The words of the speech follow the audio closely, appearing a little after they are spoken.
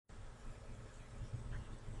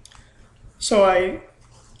So I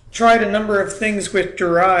tried a number of things with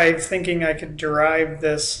derive, thinking I could derive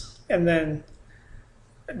this and then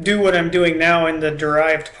do what I'm doing now in the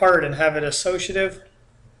derived part and have it associative.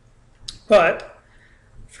 But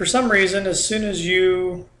for some reason, as soon as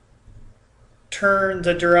you turn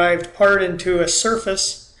the derived part into a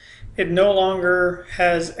surface, it no longer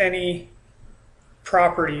has any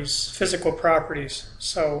properties, physical properties.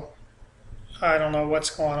 So I don't know what's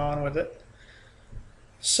going on with it.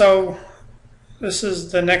 So this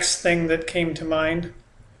is the next thing that came to mind.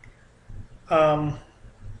 I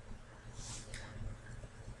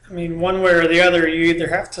mean, one way or the other, you either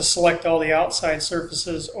have to select all the outside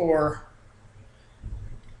surfaces or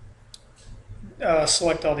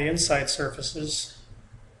select all the inside surfaces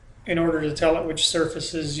in order to tell it which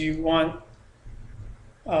surfaces you want.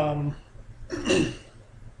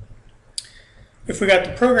 If we got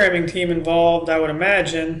the programming team involved, I would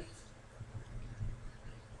imagine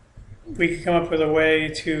we could come up with a way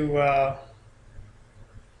to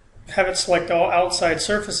have it select all outside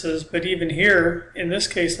surfaces, but even here, in this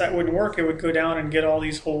case, that wouldn't work. It would go down and get all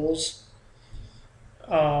these holes.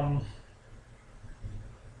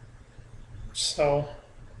 So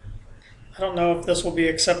I don't know if this will be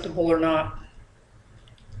acceptable or not.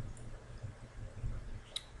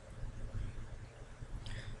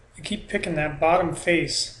 I keep picking that bottom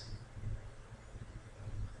face.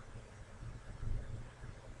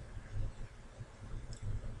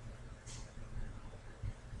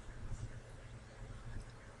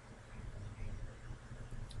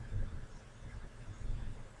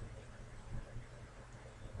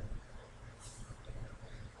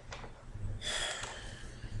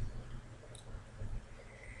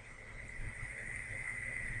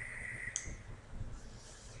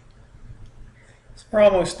 We're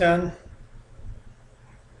almost done.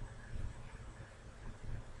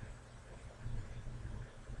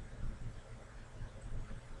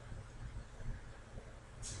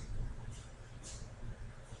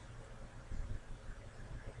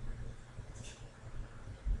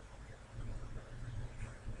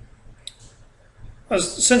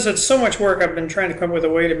 Since it's so much work, I've been trying to come up with a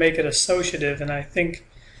way to make it associative, and I think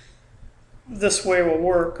this way will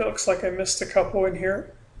work. It looks like I missed a couple in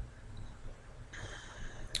here.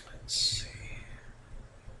 Let's see.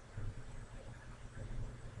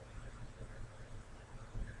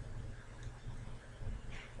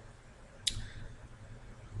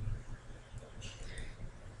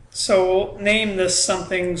 So we'll name this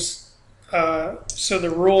something's so the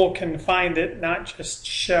rule can find it, not just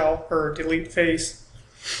shell or delete face.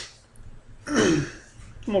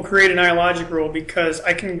 We'll create an iLogic rule because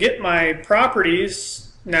I can get my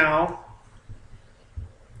properties now,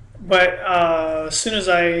 but as soon as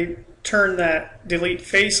I turn that delete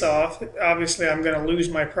face off, obviously I'm going to lose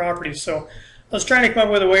my properties. So I was trying to come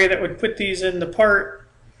up with a way that would put these in the part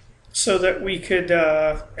so that we could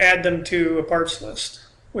add them to a parts list,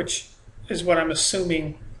 which is what I'm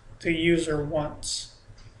assuming the user wants.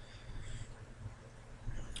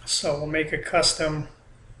 So we'll make a custom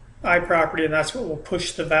iProperty, and that's what we'll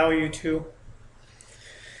push the value to.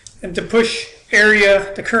 And to push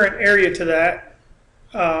area, the current area to that,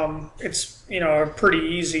 it's a pretty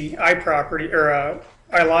easy iProperty or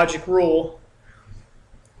iLogic rule,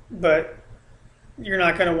 but you're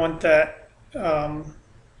not going to want that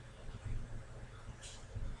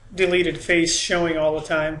deleted face showing all the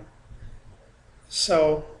time.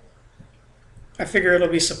 So I figure it'll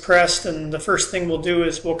be suppressed, and the first thing we'll do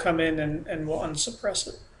is we'll come in and we'll unsuppress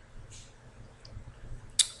it.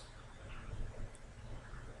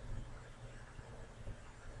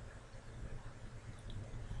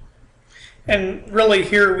 And really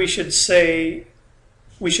here we should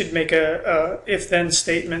make a if-then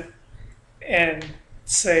statement and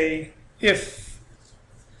say if,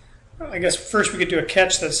 I guess first we could do a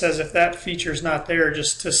catch that says if that feature is not there,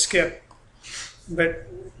 just to skip. But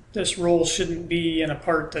this rule shouldn't be in a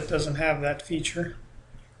part that doesn't have that feature.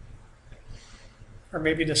 Or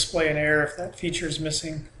maybe display an error if that feature is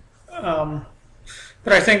missing. But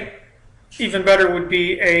I think even better would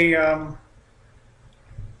be a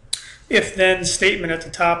if-then statement at the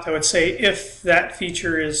top that would say if that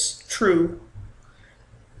feature is true,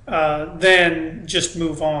 then just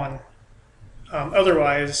move on.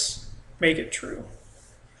 Otherwise, make it true.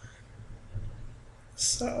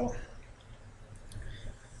 So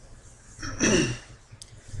I'm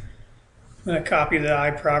going to copy the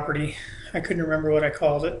iProperty. I couldn't remember what I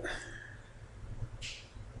called it.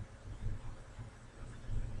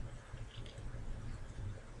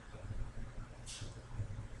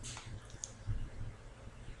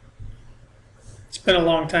 It's been a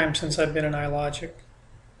long time since I've been in iLogic.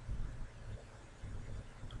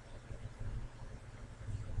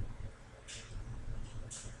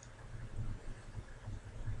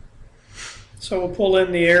 So we'll pull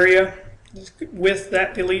in the area with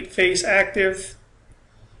that delete face active.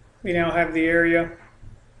 We now have the area.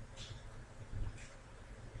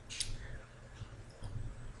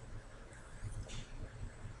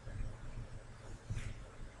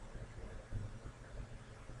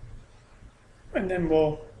 And then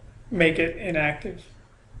we'll make it inactive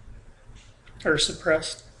or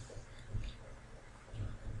suppressed.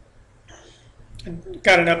 And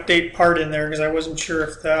got an update part in there because I wasn't sure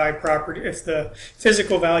if the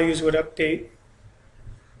physical values would update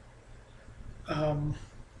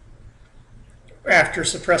after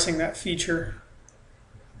suppressing that feature.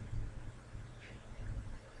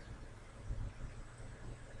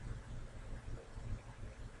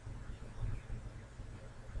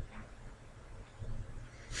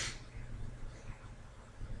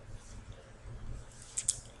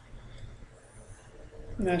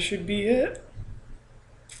 And that should be it.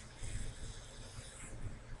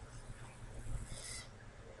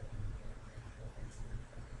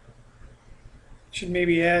 Should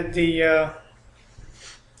maybe add the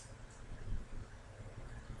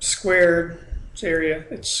squared area.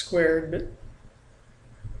 It's squared, but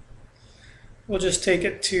we'll just take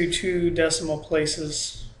it to 2 decimal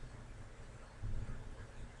places.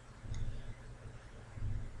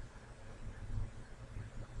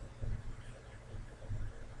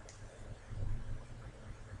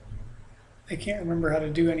 I can't remember how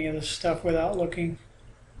to do any of this stuff without looking.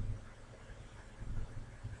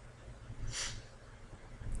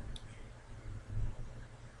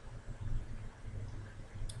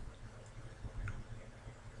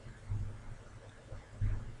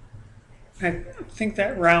 I think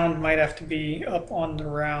that round might have to be up on the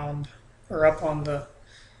round, or up on the,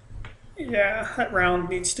 yeah, that round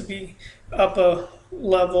needs to be up a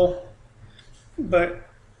level, but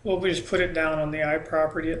we'll just put it down on the eye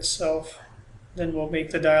property itself. Then we'll make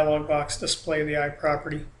the dialog box display the eye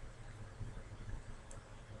property.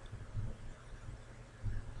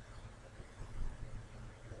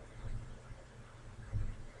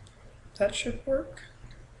 That should work.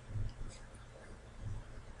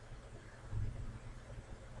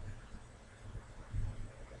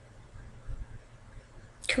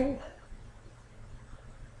 Cool.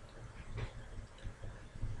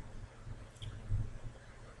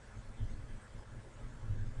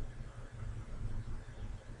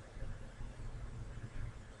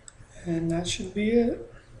 And that should be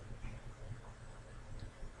it.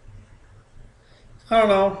 I don't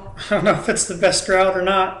know. I don't know if it's the best route or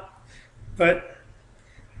not, but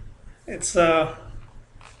it's an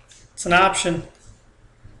option.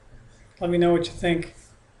 Let me know what you think.